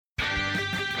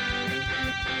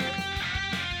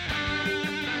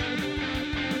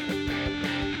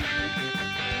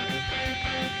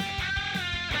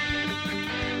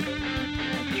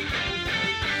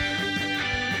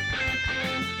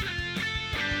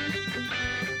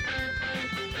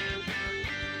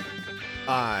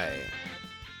I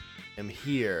am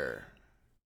here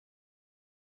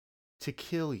to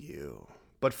kill you.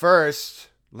 But first,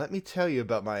 let me tell you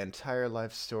about my entire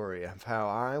life story of how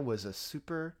I was a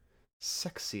super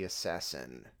sexy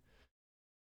assassin.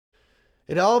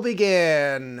 It all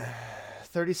began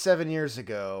 37 years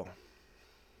ago.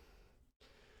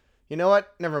 You know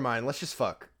what? Never mind. Let's just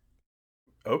fuck.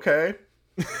 Okay.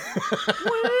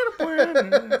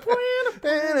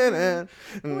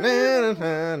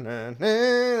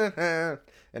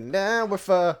 And now we're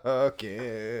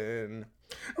fucking.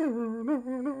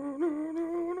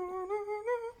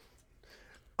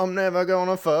 I'm never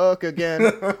gonna fuck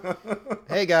again.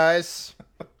 Hey guys.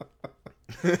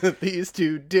 These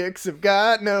two dicks have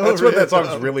got no That's what that rhythm.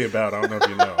 song's really about. I don't know if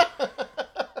you know.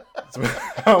 It's about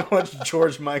how much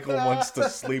George Michael wants to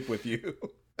sleep with you.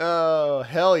 Oh,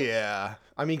 hell yeah.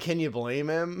 I mean, can you blame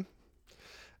him?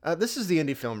 This is the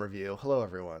Indie Film Review. Hello,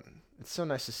 everyone. It's so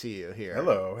nice to see you here.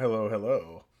 Hello, hello,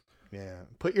 hello. Yeah.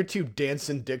 Put your two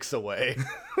dancing dicks away.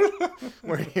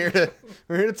 We're here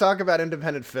to talk about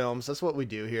independent films. That's what we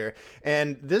do here.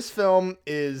 And this film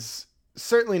is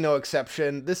certainly no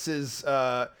exception. This is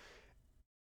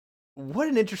what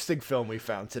an interesting film we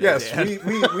found today. Yes, Dan.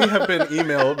 we have been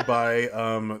emailed by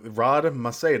Rod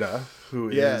Maceda, who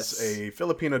is Yes. a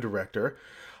Filipino director.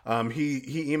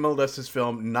 He emailed us his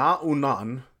film Na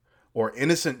Unan, or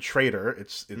Innocent Traitor.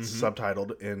 It's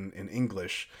subtitled in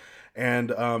English.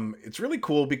 And it's really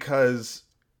cool because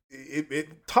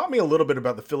it taught me a little bit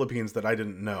about the Philippines that I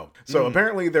didn't know. So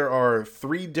apparently there are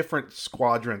 3 different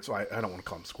squadrons. I don't want to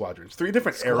call them squadrons. 3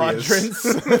 different areas. 3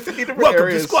 different Welcome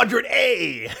areas. to Squadron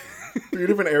A! 3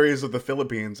 different areas of the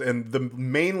Philippines, and the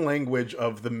main language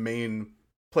of the main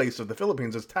place of the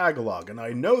Philippines is Tagalog, and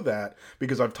I know that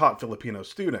because I've taught Filipino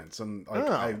students, and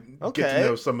I get to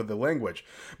know some of the language.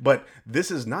 But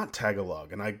this is not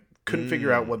Tagalog, and I couldn't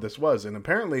figure out what this was, and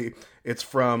apparently it's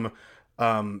from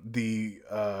the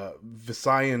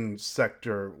Visayan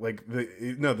sector, like the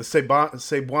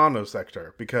Cebuano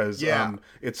sector, because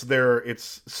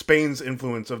it's Spain's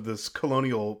influence of this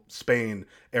colonial Spain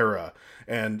era,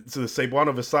 and so the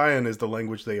Cebuano Visayan is the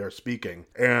language they are speaking,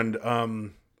 and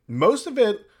most of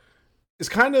it is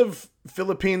kind of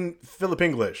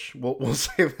Philipinglish. We'll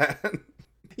say that.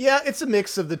 Yeah, it's a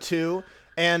mix of the two,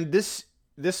 and this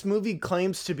movie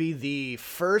claims to be the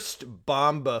first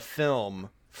Bamba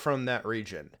film from that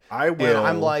region. And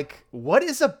I'm like, what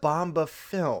is a Bamba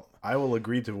film? I will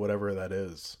agree to whatever that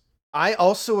is. I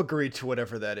also agree to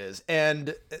whatever that is.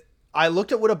 And I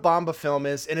looked at what a Bamba film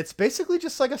is, and it's basically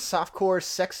just like a softcore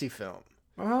sexy film.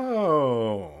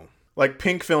 Oh. Like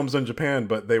pink films in Japan,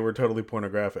 but they were totally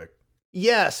pornographic.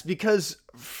 Yes, because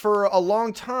for a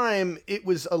long time, it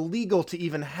was illegal to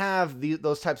even have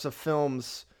those types of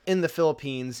films in the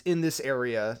Philippines, in this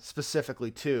area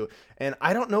specifically too. And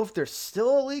I don't know if they're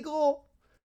still illegal.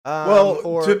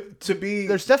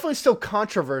 There's definitely still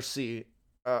controversy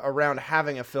around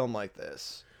having a film like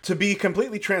this. To be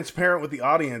completely transparent with the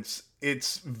audience,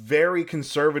 it's very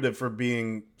conservative for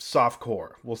being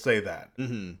softcore. We'll say that.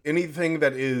 Mm-hmm. Anything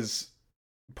that is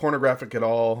pornographic at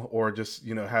all, or just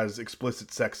has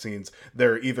explicit sex scenes,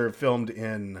 they're either filmed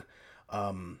in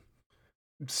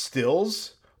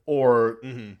stills, or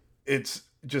it's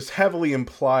just heavily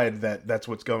implied that that's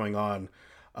what's going on,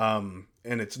 and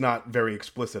it's not very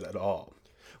explicit at all.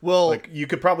 Well, like you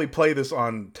could probably play this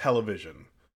on television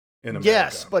in America.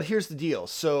 Yes, but here's the deal.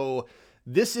 So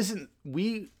this isn't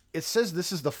it says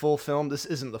this is the full film. This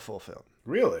isn't the full film.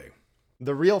 Really?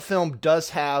 The real film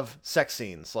does have sex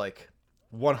scenes, like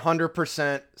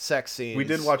 100% sex scenes. We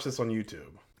did watch this on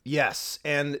YouTube. Yes,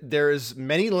 and there's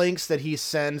many links that he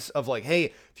sends of like,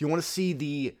 hey, if you want to see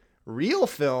the real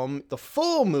film, the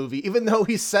full movie, even though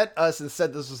he sent us and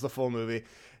said this was the full movie,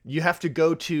 you have to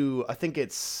go to, I think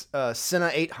it's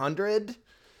Cine 800,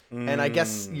 and I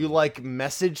guess you like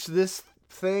message this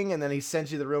thing, and then he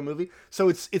sends you the real movie. So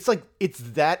it's like, it's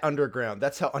that underground.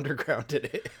 That's how underground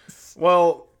it is.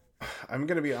 Well, I'm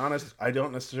going to be honest, I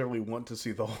don't necessarily want to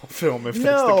see the whole film if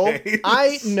that's the case.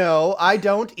 I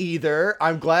don't either.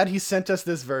 I'm glad he sent us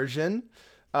this version.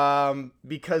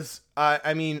 Because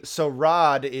I mean, so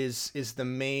Rod is the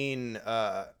main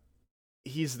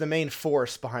he's the main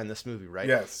force behind this movie, right?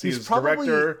 Yes, he's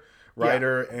director,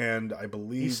 writer, and I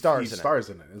believe he stars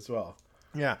in it as well.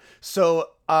 Yeah. So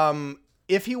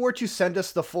if he were to send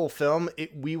us the full film,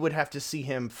 we would have to see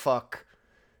him fuck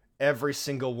every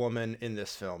single woman in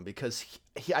this film, because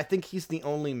I think he's the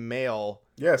only male.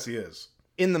 Yes, he is.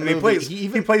 In the movie.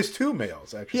 He plays 2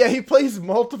 males, actually. Yeah, he plays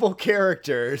multiple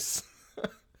characters.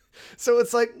 So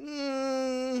it's like,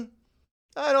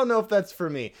 I don't know if that's for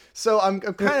me. So I'm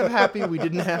kind of happy we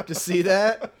didn't have to see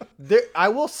that. I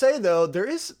will say though,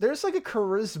 there's like a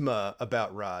charisma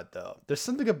about Rod though. There's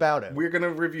something about him. We're gonna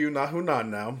review Nahunan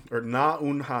now, or Na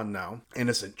Unhan now.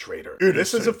 Innocent Traitor.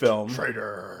 This is a film.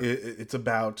 Traitor. It's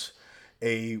about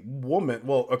a woman.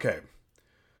 Well, okay.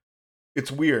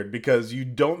 It's weird because you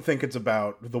don't think it's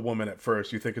about the woman at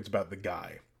first. You think it's about the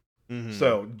guy. Mm-hmm.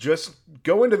 So just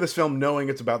go into this film knowing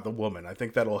it's about the woman. I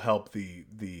think that'll help the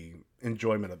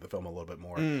enjoyment of the film a little bit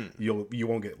more. You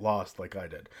won't get lost like I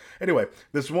did. Anyway,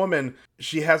 this woman,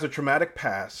 she has a traumatic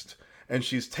past, and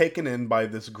she's taken in by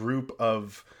this group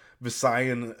of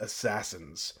Visayan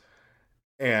assassins,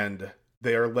 and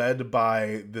they are led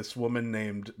by this woman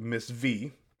named Miss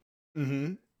V.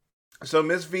 Mm-hmm. So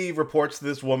Miss V reports to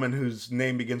this woman whose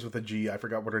name begins with a G. I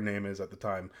forgot what her name is at the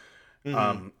time.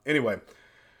 Mm-hmm. Anyway,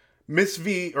 Miss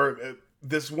V, or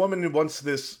this woman who wants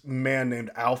this man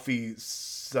named Alfie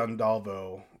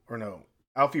Sandalvo, or no,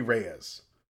 Alfie Reyes.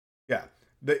 Yeah,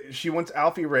 she wants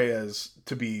Alfie Reyes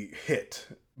to be hit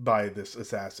by this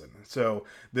assassin. So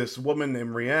this woman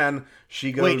named Rianne,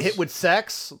 she goes... Wait, hit with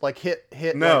sex? Like hit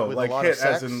no, with like a lot hit of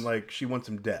sex? as in like she wants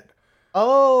him dead.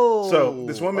 Oh. So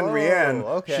this woman, Rianne,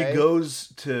 okay. she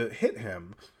goes to hit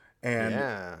him,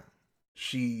 and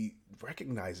she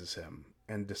recognizes him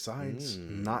and decides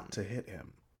not to hit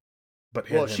him. But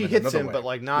she hits him, but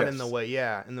like not in the way,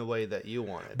 in the way that you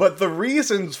wanted. But the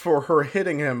reasons for her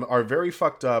hitting him are very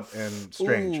fucked up and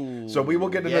strange. Ooh, so we will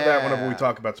get into that whenever we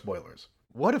talk about spoilers.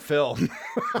 What a film.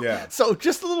 Yeah. So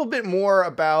just a little bit more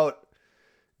about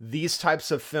these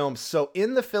types of films. So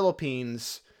in the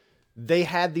Philippines, they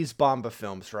had these Bomba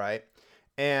films, right?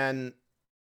 And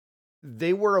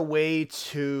they were a way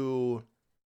to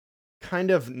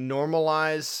kind of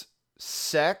normalize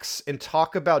sex and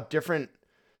talk about different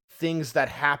things that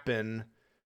happen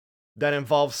that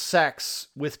involve sex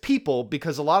with people,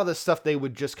 because a lot of the stuff they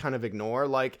would just kind of ignore,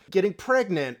 like getting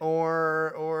pregnant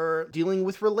or dealing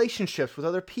with relationships with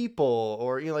other people,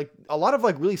 or like a lot of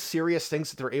like really serious things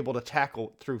that they're able to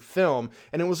tackle through film.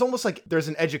 And it was almost like there's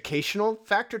an educational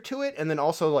factor to it, and then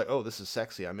also like, oh, this is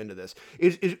sexy, I'm into this.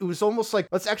 It was almost like,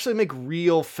 let's actually make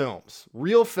real films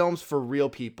for real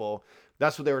people.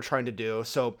 That's what they were trying to do.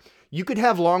 So you could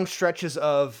have long stretches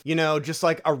of, just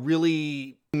like a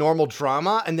really normal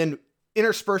drama, and then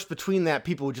interspersed between that,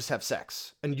 people would just have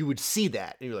sex, and you would see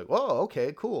that, and you're like, whoa,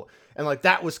 okay, cool. And like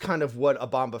that was kind of what a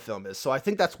Bomba film is. So I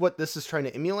think that's what this is trying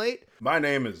to emulate. My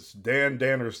name is Dan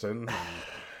Dannerson. And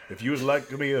if you would like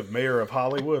to be a mayor of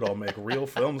Hollywood, I'll make real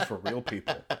films for real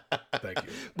people. Thank you.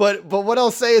 But what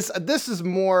I'll say is this is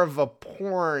more of a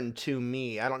porn to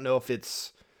me. I don't know if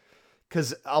it's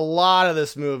because a lot of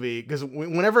this movie, because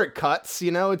whenever it cuts,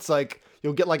 it's like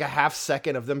you'll get like a half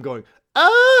second of them going,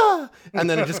 ah, and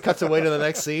then it just cuts away to the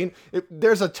next scene.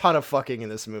 There's a ton of fucking in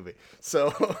this movie.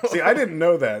 So see, I didn't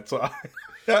know that, so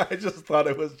I just thought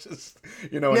it was just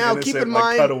an now, innocent, keep in like,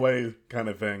 mind, cutaway kind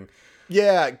of thing.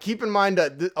 Yeah, keep in mind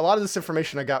that a lot of this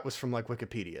information I got was from like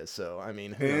Wikipedia. So I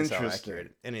mean, who knows how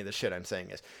accurate any of the shit I'm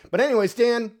saying is. But anyways,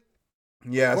 Dan,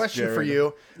 yes, question Jared. for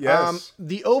you. Yes,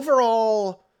 the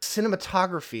overall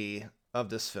cinematography of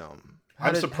this film.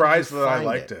 I'm surprised that I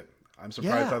liked it. I'm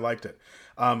surprised I liked it.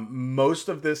 Most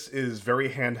of this is very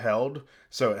handheld,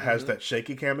 so it has that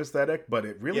shaky cam aesthetic, but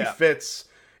it really fits.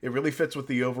 It really fits with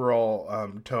the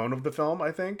overall tone of the film,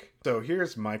 I think. So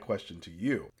here's my question to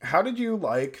you: how did you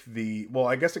like the? Well,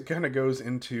 I guess it kind of goes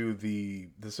into the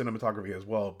cinematography as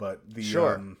well, but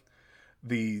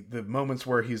the moments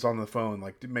where he's on the phone,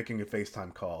 like making a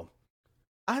FaceTime call.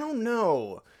 I don't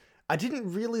know. I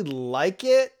didn't really like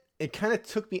it. It kind of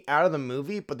took me out of the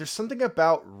movie, but there's something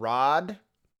about Rod.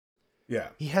 Yeah.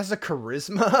 He has a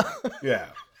charisma. Yeah.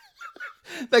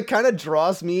 That kind of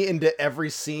draws me into every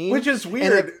scene. Which is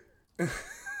weird.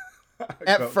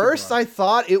 At first I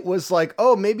thought it was like,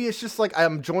 oh, maybe it's just like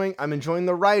I'm enjoying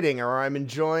the writing, or I'm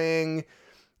enjoying,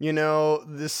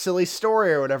 this silly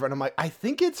story or whatever. And I'm like, I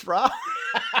think it's Rod.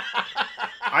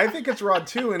 I think it's Rod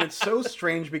too, and it's so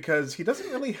strange because he doesn't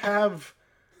really have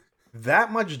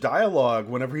that much dialogue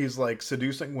whenever he's like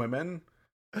seducing women.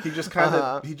 He just kind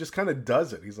of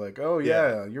does it. He's like, "Oh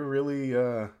yeah, you're really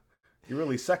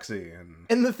sexy."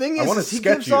 And the thing is, he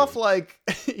gives off like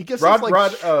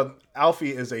Rod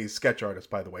Alfie is a sketch artist,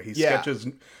 by the way. He sketches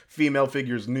female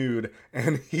figures nude,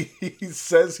 and he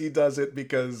says he does it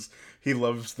because he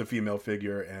loves the female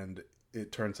figure and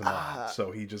it turns him on.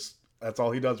 So that's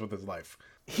all he does with his life.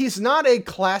 He's not like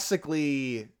a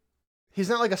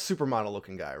supermodel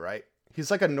looking guy, right?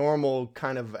 He's like a normal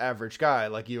kind of average guy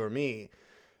like you or me.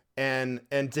 And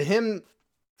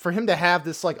for him to have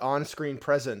this like on-screen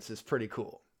presence is pretty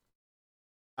cool.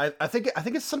 I think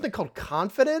it's something called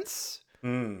Confidence.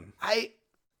 Mm.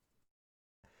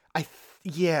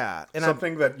 Yeah, and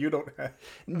something that you don't have.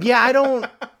 Yeah, I don't.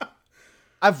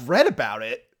 I've read about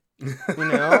it,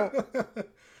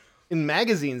 in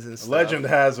magazines and stuff. Legend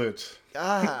has it.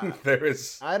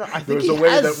 There's a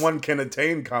way that one can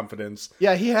attain confidence.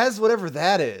 Yeah, he has whatever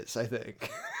that is, I think.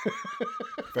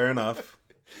 Fair enough.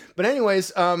 But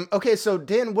anyways, okay, so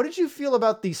Dan, what did you feel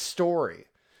about the story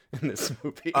in this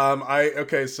movie?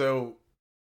 So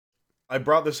I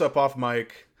brought this up off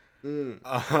mic.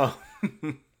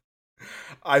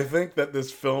 I think that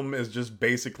this film is just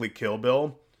basically Kill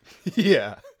Bill.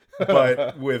 Yeah.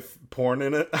 But with porn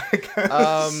in it, I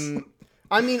guess.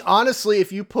 I mean, honestly,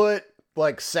 if you put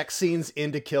like sex scenes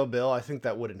into Kill Bill, I think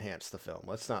that would enhance the film.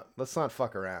 Let's not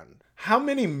fuck around. How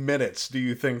many minutes do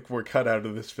you think were cut out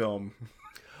of this film?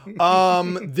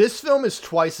 This film is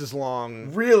twice as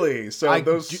long. Really? So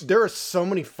there are so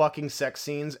many fucking sex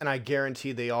scenes, and I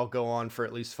guarantee they all go on for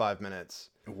at least 5 minutes.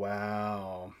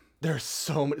 Wow. There's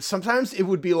so many. Sometimes it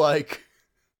would be like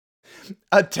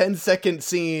a 10-second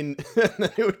scene, and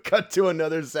then it would cut to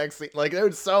another sex scene. Like,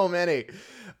 there's so many.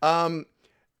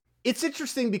 It's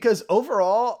interesting because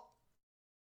overall,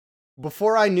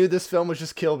 before I knew this film was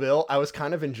just Kill Bill, I was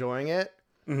kind of enjoying it.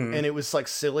 Mm-hmm. And it was like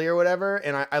silly or whatever.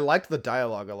 And I liked the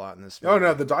dialogue a lot in this movie. Oh,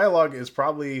 no, the dialogue is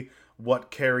probably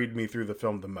what carried me through the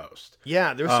film the most.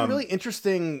 Yeah, there's some really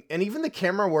interesting, and even the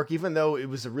camera work, even though it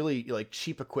was a really like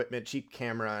cheap equipment, cheap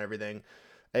camera and everything,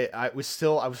 I was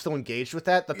still engaged with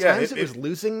that. The times it was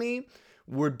losing me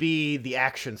would be the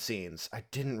action scenes. I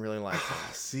didn't really like them.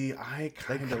 See, I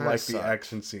kind of like the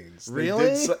action scenes.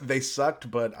 Really? They sucked,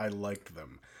 but I liked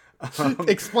them.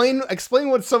 Explain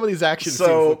what some of these action scenes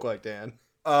look like, Dan.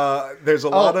 There's a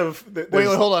lot of... Wait,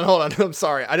 hold on. I'm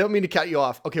sorry. I don't mean to cut you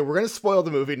off. Okay, we're going to spoil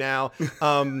the movie now.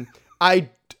 I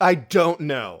don't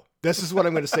know. This is what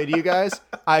I'm going to say to you guys.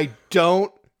 I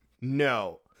don't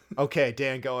know. Okay,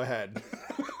 Dan, go ahead.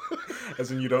 As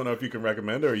in, you don't know if you can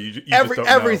recommend, or you just don't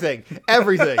everything.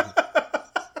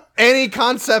 Any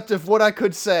concept of what I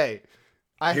could say.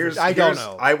 I don't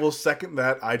know. I will second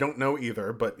that. I don't know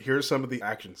either, but here's some of the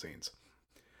action scenes.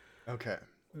 Okay.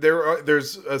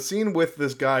 There's a scene with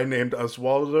this guy named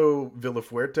Oswaldo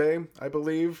Villafuerte, I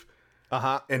believe.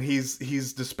 Uh-huh. And he's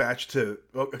dispatched to...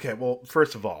 Okay, well,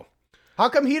 first of all... How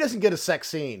come he doesn't get a sex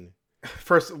scene?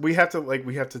 First, we have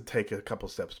to take a couple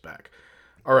steps back.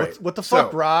 All right. What the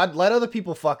fuck, Rod? Let other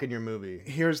people fuck in your movie.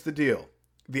 Here's the deal.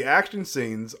 The action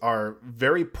scenes are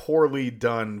very poorly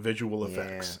done visual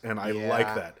effects, and I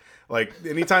like that. Like,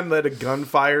 anytime that a gun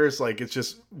fires, like, it's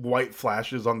just white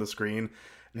flashes on the screen,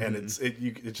 and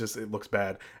it looks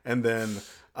bad. And then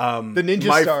the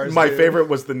ninja stars. My favorite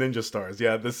was the ninja stars.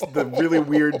 Yeah, the really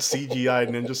weird CGI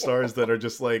ninja stars that are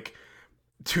just like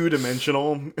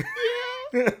 2-dimensional.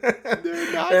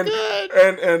 They're not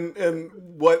good. And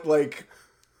what, like,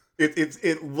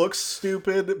 it looks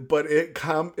stupid, but it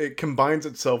combines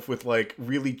itself with like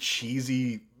really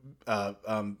cheesy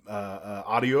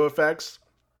audio effects.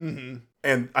 Mm-hmm.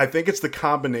 And I think it's the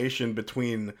combination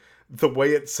between the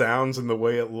way it sounds and the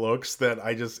way it looks that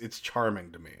it's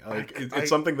charming to me. Like, it's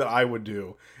something that I would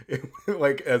do,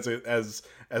 like, as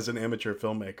an amateur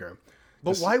filmmaker.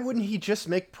 But why wouldn't he just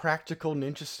make practical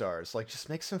ninja stars? Like, just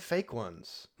make some fake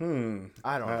ones. I don't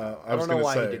know. I don't know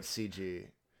why he did CG.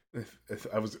 If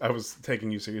I was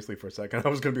taking you seriously for a second, I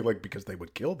was gonna be like, because they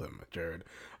would kill them, Jared.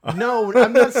 No,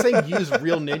 I'm not saying use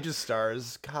real ninja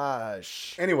stars.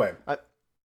 Gosh. Anyway,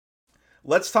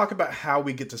 let's talk about how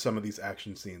we get to some of these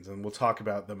action scenes, and we'll talk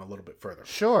about them a little bit further.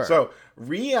 Sure. So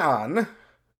Rian.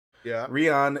 Yeah.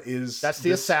 Rian is... That's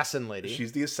the assassin lady.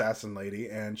 She's the assassin lady,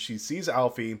 and she sees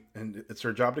Alfie, and it's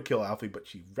her job to kill Alfie, but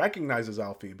she recognizes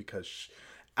Alfie because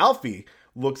Alfie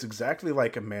looks exactly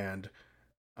like Amanda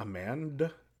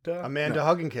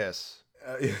Hug and Kiss.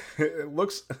 It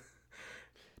looks...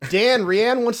 Dan,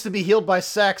 Rianne wants to be healed by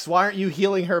sex. Why aren't you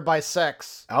healing her by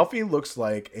sex? Alfie looks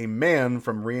like a man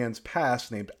from Rianne's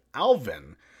past named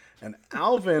Alvin. And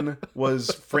Alvin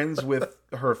was friends with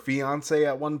her fiance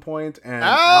at one point, and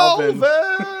Alvin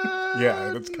yeah,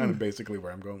 that's kind of basically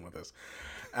where I'm going with this.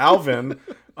 Alvin,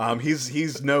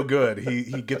 he's no good.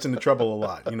 He gets into trouble a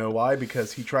lot. You know why?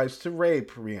 Because he tries to rape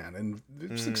Rianne and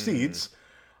succeeds.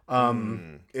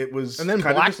 It was and then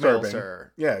kind of disturbing.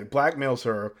 Her. Yeah, blackmails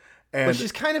her, but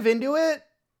she's kind of into it.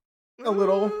 A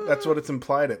little. That's what it's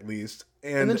implied, at least.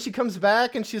 And then she comes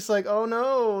back and she's like, "Oh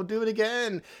no, do it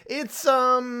again." It's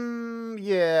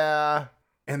yeah.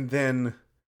 And then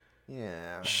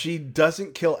she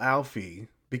doesn't kill Alfie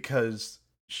because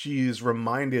she's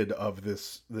reminded of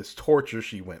this torture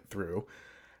she went through,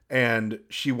 and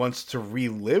she wants to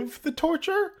relive the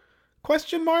torture.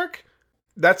 Question mark?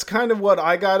 That's kind of what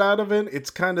I got out of it.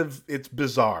 It's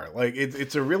bizarre. Like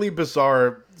it's a really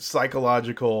bizarre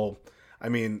psychological. I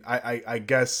mean, I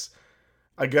guess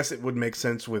it would make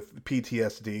sense with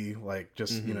PTSD, like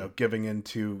just giving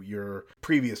into your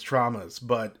previous traumas.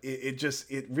 But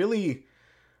it really,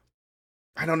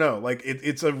 I don't know. Like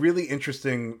it's a really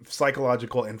interesting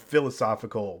psychological and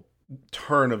philosophical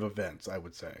turn of events, I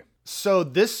would say. So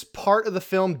this part of the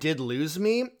film did lose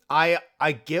me. I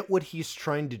get what he's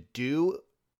trying to do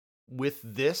with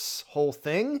this whole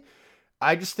thing.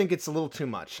 I just think it's a little too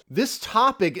much. This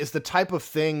topic is the type of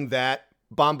thing that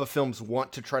Bamba films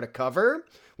want to try to cover.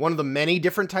 One of the many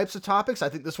different types of topics. I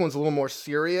think this one's a little more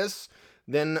serious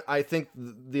than I think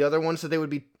the other ones that they would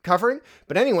be covering.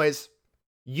 But anyways,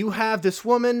 you have this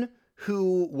woman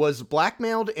who was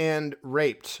blackmailed and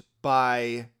raped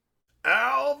by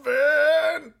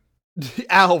Alvin!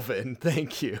 Alvin,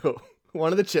 thank you.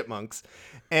 One of the chipmunks.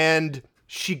 And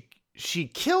she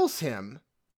kills him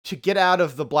to get out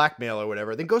of the blackmail or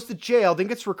whatever, then goes to jail, then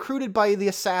gets recruited by the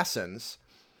assassins,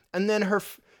 and then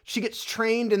she gets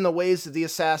trained in the ways of the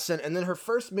assassin, and then her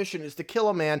first mission is to kill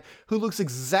a man who looks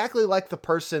exactly like the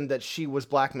person that she was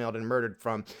blackmailed and murdered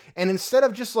from. And instead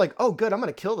of just like, oh good, I'm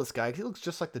gonna kill this guy, he looks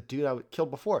just like the dude I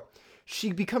killed before,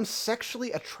 she becomes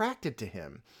sexually attracted to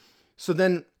him. So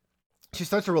then she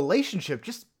starts a relationship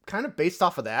just kind of based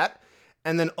off of that,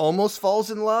 and then almost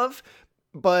falls in love.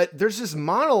 But there's this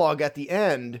monologue at the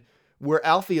end where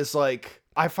Alfie is like,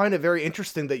 I find it very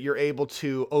interesting that you're able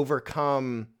to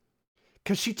overcome,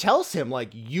 because she tells him,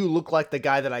 like, you look like the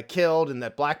guy that I killed and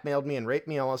that blackmailed me and raped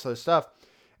me, all this other stuff.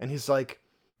 And he's like,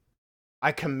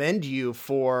 I commend you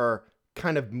for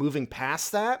kind of moving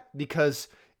past that, because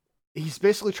he's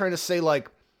basically trying to say, like,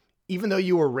 even though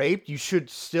you were raped, you should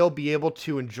still be able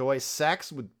to enjoy sex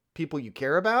with people you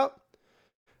care about.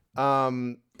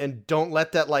 And don't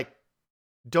let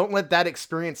that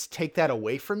experience take that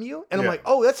away from you. And I'm like,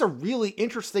 oh, that's a really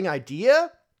interesting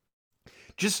idea.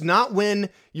 Just not when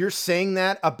you're saying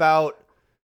that about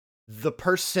the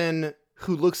person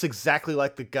who looks exactly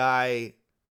like the guy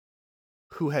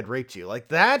who had raped you. Like,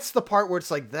 that's the part where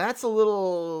it's like, that's a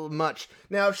little much.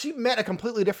 Now, if she met a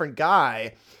completely different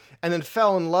guy and then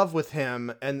fell in love with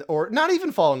him, or not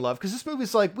even fall in love, because this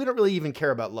movie's like, we don't really even care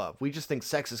about love. We just think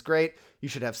sex is great. You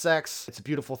should have sex. It's a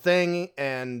beautiful thing,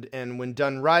 and when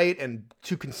done right and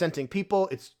two consenting people,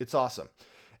 it's awesome.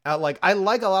 I like a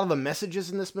lot of the messages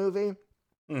in this movie.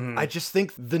 Mm-hmm. I just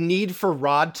think the need for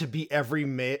Rod to be every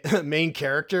main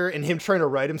character and him trying to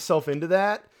write himself into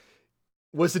that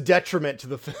was a detriment to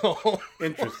the film.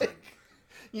 Interesting.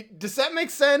 Does that make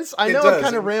sense? I know I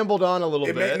kind of rambled on a little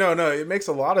bit. No, it makes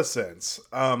a lot of sense.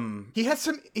 He had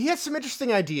some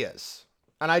interesting ideas,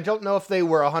 and I don't know if they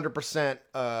were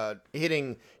 100%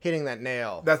 hitting that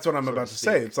nail. That's what I'm about to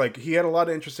say. It's like he had a lot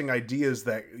of interesting ideas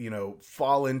that,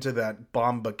 fall into that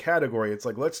Bamba category. It's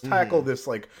like, let's tackle this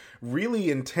like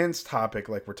really intense topic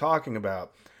like we're talking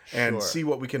about and see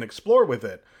what we can explore with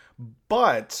it.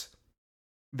 But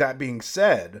that being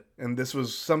said, and this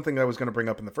was something I was going to bring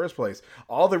up in the first place,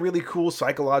 all the really cool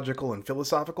psychological and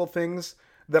philosophical things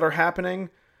that are happening,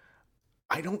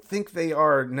 I don't think they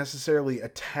are necessarily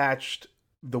attached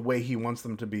the way he wants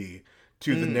them to be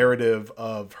to the narrative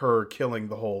of her killing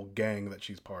the whole gang that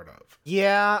she's part of.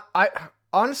 Yeah, I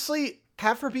honestly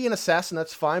have her be an assassin,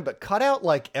 that's fine, but cut out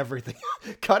like everything.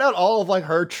 Cut out all of like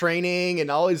her training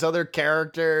and all these other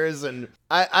characters, and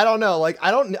I don't know, like I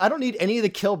don't need any of the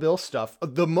Kill Bill stuff.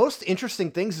 The most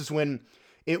interesting things is when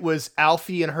it was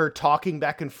Alfie and her talking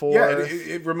back and forth. Yeah,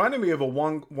 it reminded me of a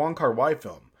Wong Kar-wai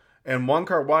film. And Wong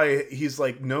Kar-wai, he's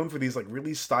like known for these like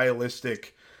really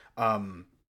stylistic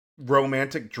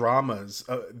romantic dramas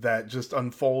that just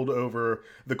unfold over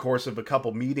the course of a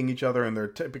couple meeting each other, and they're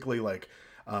typically like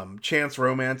chance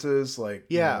romances, like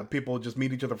people just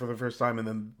meet each other for the first time and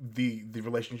then the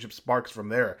relationship sparks from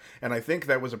there. And I think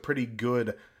that was a pretty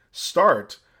good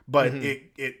start, but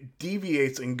it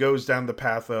deviates and goes down the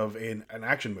path of an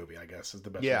action movie, I guess is the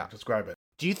best way to describe it.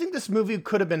 Do you think this movie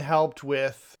could have been helped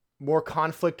with more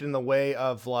conflict in the way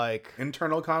of like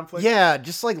internal conflict? Yeah,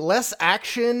 just like less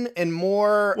action and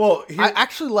more. Well, I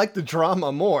actually like the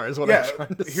drama more is what I'm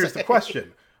trying to say. Here's the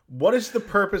question. What is the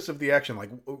purpose of the action? Like,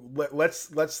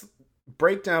 let's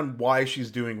break down why she's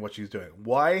doing what she's doing.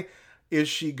 Why is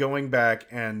she going back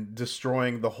and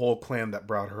destroying the whole clan that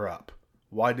brought her up?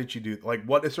 Why did she do, like,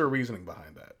 what is her reasoning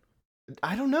behind that?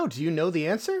 I don't know. Do you know the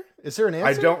answer? Is there an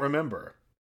answer? I don't remember.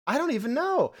 I don't even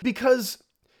know, because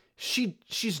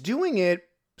she's doing it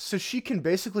so she can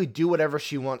basically do whatever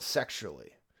she wants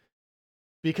sexually,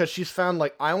 because she's found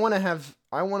like, I want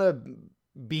to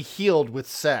be healed with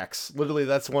sex. Literally,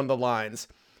 that's one of the lines.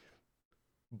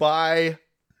 by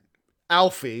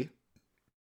Alfie,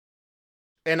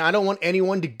 and I don't want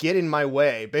anyone to get in my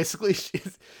way. Basically,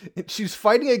 she's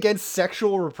fighting against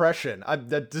sexual repression.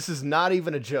 This is not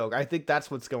even a joke. I think that's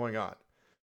what's going on.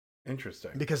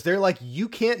 Interesting. Because they're like, you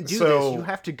can't do this. You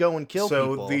have to go and kill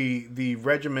people. So the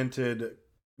regimented,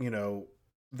 the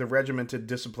regimented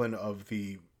discipline of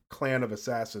the clan of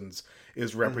assassins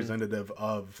is representative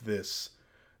of this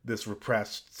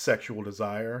repressed sexual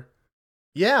desire.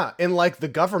 Yeah, and like the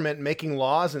government making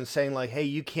laws and saying like, hey,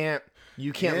 you can't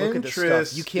look at this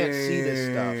stuff. You can't see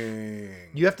this stuff.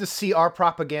 You have to see our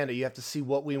propaganda. You have to see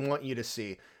what we want you to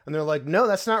see. And they're like, no,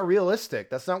 that's not realistic.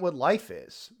 That's not what life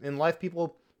is. In life,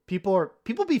 people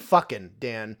be fucking,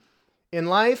 Dan. In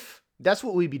life, that's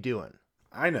what we be doing.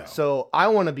 I know. So I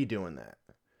want to be doing that.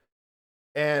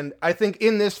 And I think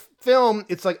in this film,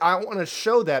 it's like, I want to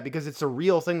show that because it's a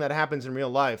real thing that happens in real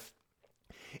life.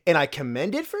 And I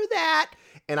commend it for that.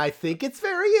 And I think it's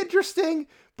very interesting,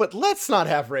 but let's not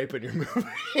have rape in your movie.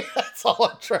 That's all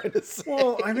I'm trying to say.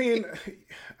 Well, I mean,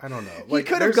 I don't know. Like,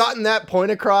 you could have gotten that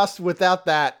point across without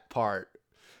that part.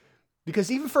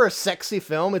 Because even for a sexy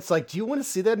film, it's like, do you want to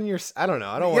see that in your... I don't know.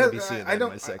 I don't want to be seeing that in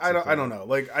my sexy film. I don't know.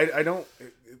 Like, I don't...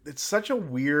 It's such a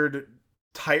weird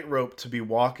tightrope to be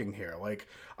walking here. Like,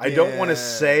 I don't want to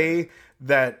say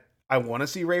that I want to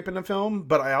see rape in a film,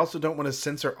 but I also don't want to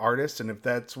censor artists, and if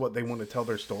that's what they want to tell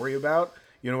their story about,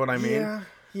 you know what I mean?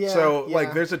 Yeah. So,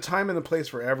 like, there's a time and a place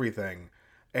for everything,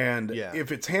 and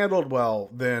if it's handled well,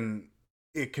 then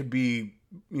it could be,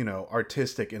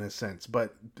 artistic in a sense.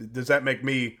 But does that make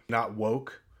me not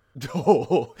woke?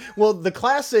 Oh, well, the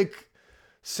classic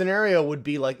scenario would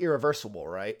be like Irreversible,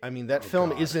 right? I mean, that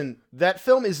film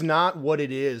is not what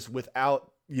it is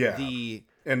without the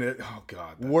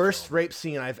worst rape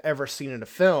scene I've ever seen in a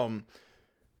film.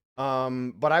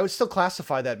 But I would still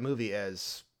classify that movie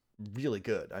as really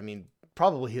good. I mean,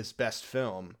 probably his best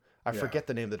film. I forget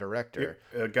the name of the director.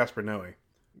 Gaspar Noé.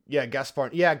 Yeah,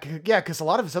 Gaspar. Yeah, because a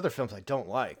lot of his other films I don't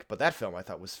like, but that film I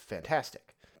thought was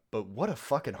fantastic. But what a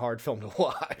fucking hard film to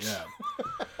watch.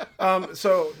 Yeah.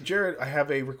 So, Jared, I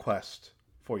have a request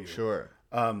for you. Sure.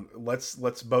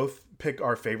 Let's both pick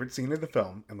our favorite scene of the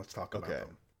film, and let's talk about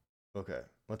them. Okay.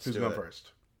 Who's going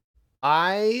first?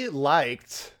 I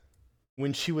liked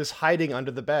when she was hiding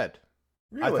under the bed.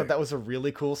 Really? I thought that was a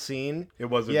really cool scene. It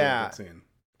was a really good scene.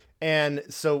 And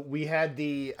so we had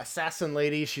the assassin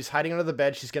lady. She's hiding under the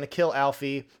bed. She's going to kill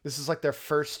Alfie. This is their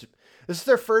first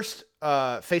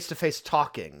face-to-face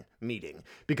talking meeting,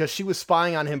 because she was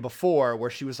spying on him before,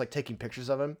 where she was like taking pictures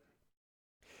of him.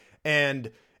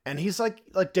 And he's like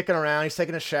dicking around. He's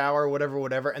taking a shower,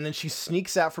 whatever. And then she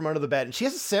sneaks out from under the bed, and she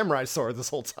has a samurai sword this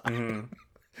whole time. Mm-hmm.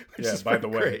 Which is by the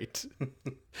way.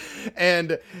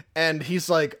 and he's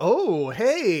like, oh,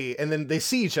 hey. And then they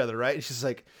see each other, right? And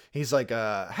he's like,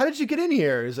 how did you get in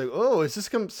here? He's like, oh, is this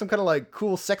some kind of like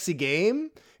cool, sexy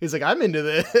game? He's like, I'm into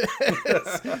this.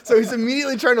 So he's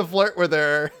immediately trying to flirt with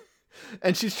her.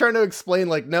 And she's trying to explain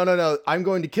like, no, I'm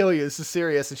going to kill you. This is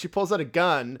serious. And she pulls out a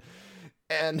gun.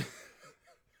 And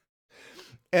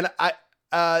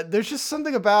there's just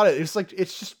something about it.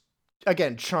 It's just,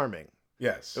 again, charming.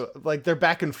 Yes. Like they're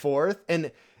back and forth.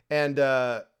 And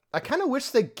I kind of wish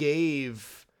they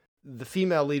gave the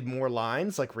female lead more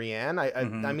lines, like Rianne.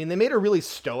 I mean, they made her really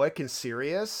stoic and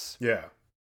serious. Yeah.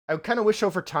 I kind of wish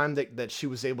over time that she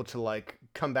was able to like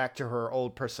come back to her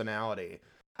old personality.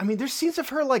 I mean, there's scenes of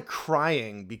her like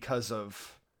crying because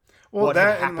of what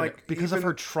had happened, like, because of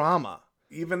her trauma.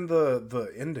 Even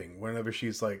the ending, whenever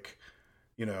she's like,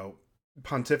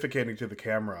 pontificating to the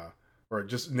camera or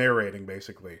just narrating,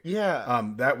 basically.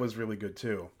 Yeah. That was really good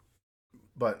too.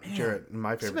 But man, Jared,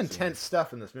 my favorite. Some intense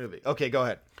stuff in this movie. Okay, go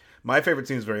ahead. My favorite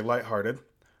scene is very lighthearted,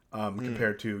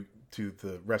 compared to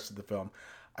the rest of the film.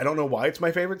 I don't know why it's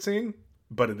my favorite scene,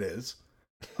 but it is.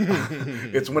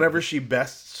 It's whenever she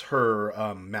bests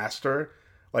her master,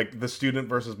 like the student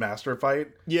versus master fight.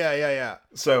 Yeah.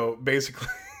 So basically,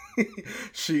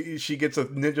 she gets a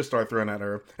ninja star thrown at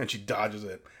her, and she dodges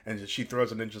it, and she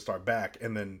throws a ninja star back,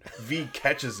 and then V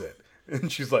catches it.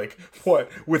 And she's like, what?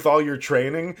 With all your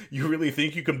training, you really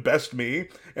think you can best me?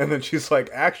 And then she's like,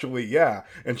 actually, yeah.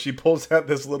 And she pulls out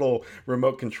this little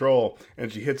remote control,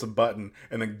 and she hits a button,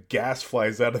 and then gas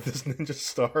flies out of this ninja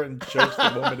star and chokes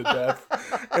the woman to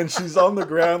death. And she's on the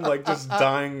ground, like, just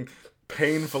dying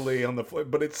painfully on the floor.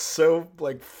 But it's so,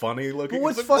 like, funny looking. But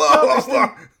what's fucked up is then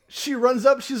she runs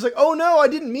up, she's like, oh no, I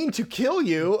didn't mean to kill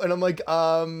you. And I'm like,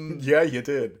 yeah, you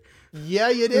did. Yeah,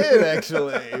 you did,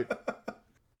 actually.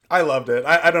 I loved it.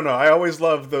 I don't know. I always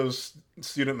love those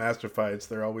student master fights.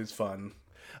 They're always fun.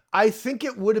 I think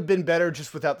it would have been better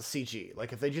just without the CG.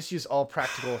 Like, if they just used all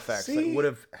practical effects, that would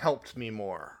have helped me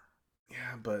more.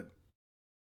 Yeah, but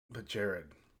Jared,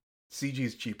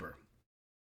 CG's cheaper,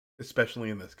 especially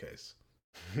in this case.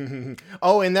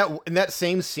 Oh, in that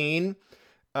same scene,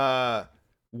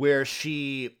 where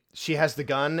she has the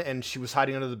gun and she was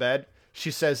hiding under the bed,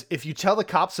 she says, "If you tell the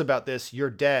cops about this, you're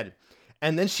dead."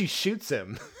 And then she shoots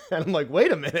him. And I'm like,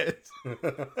 wait a minute.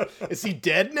 Is he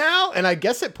dead now? And I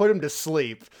guess it put him to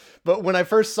sleep. But when I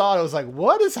first saw it, I was like,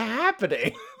 what is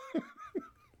happening?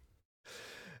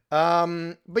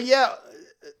 But yeah,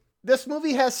 this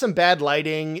movie has some bad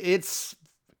lighting. It's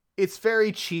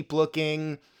very cheap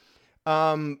looking.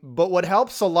 But what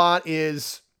helps a lot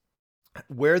is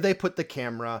where they put the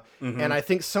camera. Mm-hmm. And I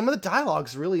think some of the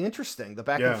dialogue's really interesting, the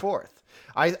back and forth.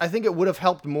 I think it would have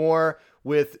helped more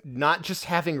with not just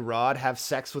having Rod have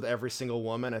sex with every single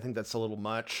woman. I think that's a little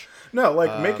much. No,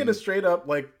 like make it a straight up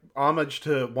like homage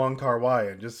to Wong Kar-wai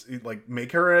and just like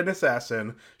make her an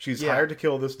assassin. She's hired to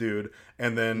kill this dude,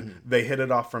 and then they hit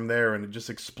it off from there and just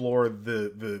explore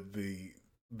the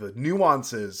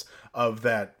nuances of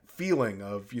that feeling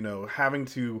of, you know, having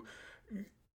to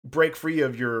break free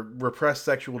of your repressed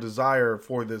sexual desire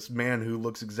for this man who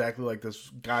looks exactly like this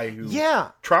guy who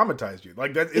traumatized you.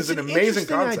 Like, that is an amazing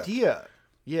concept. Idea.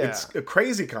 Yeah, it's a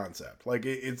crazy concept. Like,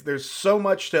 it's there's so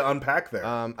much to unpack there.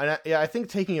 And I think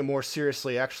taking it more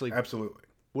seriously actually absolutely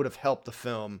would have helped the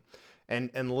film,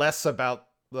 and less about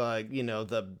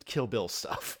the Kill Bill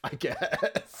stuff, I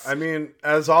guess. I mean,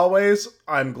 as always,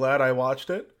 I'm glad I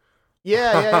watched it.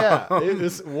 Yeah. It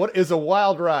is a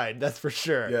wild ride, that's for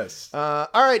sure. Yes. All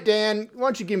right, Dan, why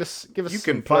don't you give us You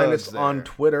can find us on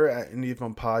Twitter at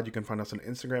IndieFilmPod. You can find us on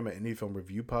Instagram at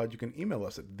IndieFilmReviewPod. You can email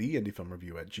us at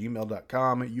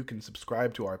theindiefilmreview@gmail.com. You can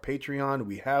subscribe to our Patreon.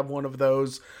 We have one of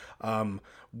those. $1,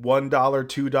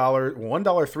 $2,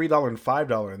 $1, $3, and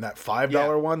 $5. And that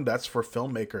 $5 one, that's for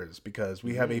filmmakers, because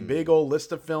we have a big old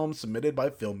list of films submitted by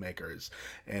filmmakers.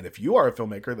 And if you are a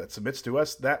filmmaker that submits to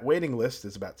us, that waiting list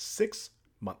is about 6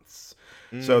 months.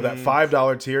 So that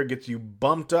 $5 tier gets you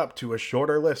bumped up to a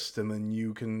shorter list, and then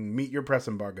you can meet your press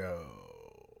embargo.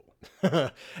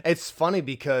 It's funny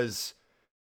because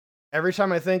every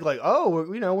time I think like, oh,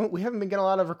 we haven't been getting a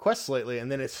lot of requests lately,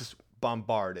 and then it's just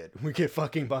bombarded. We get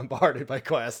fucking bombarded by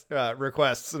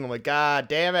requests, and I'm like, God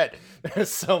damn it, there's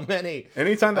so many.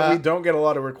 Anytime that we don't get a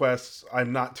lot of requests,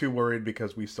 I'm not too worried,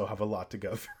 because we still have a lot to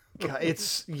go through.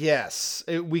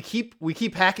 We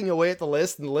keep hacking away at the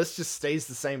list, and the list just stays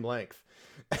the same length.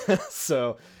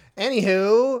 So,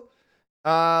 anywho,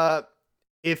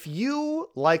 if you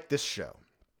like this show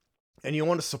and you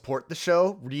want to support the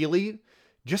show, really,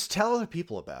 just tell other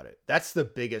people about it. That's the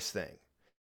biggest thing.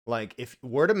 Like, if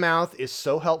word of mouth is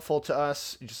so helpful to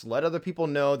us, just let other people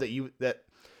know that you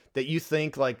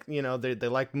think, like, they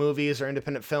like movies or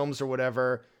independent films or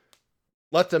whatever.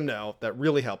 Let them know. That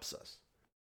really helps us.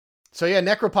 So yeah,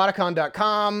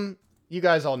 necropodicon.com. You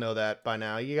guys all know that by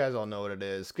now. You guys all know what it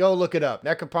is. Go look it up.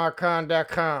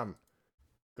 necropodicon.com.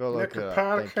 Go look it up.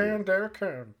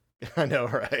 Necropodicon.com. I know,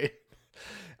 right?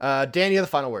 Dan, you have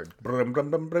the final word.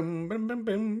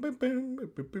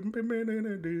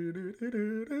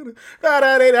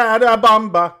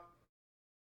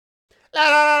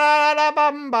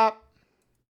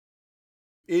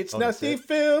 It's nasty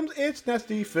films. It's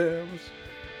nasty films.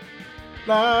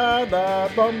 La la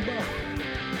bomba.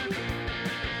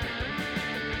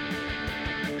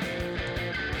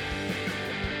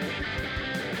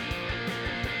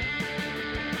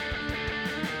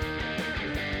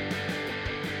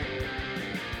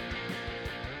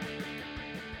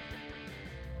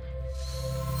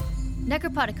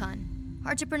 Necropodicon.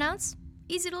 Hard to pronounce,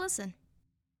 easy to listen.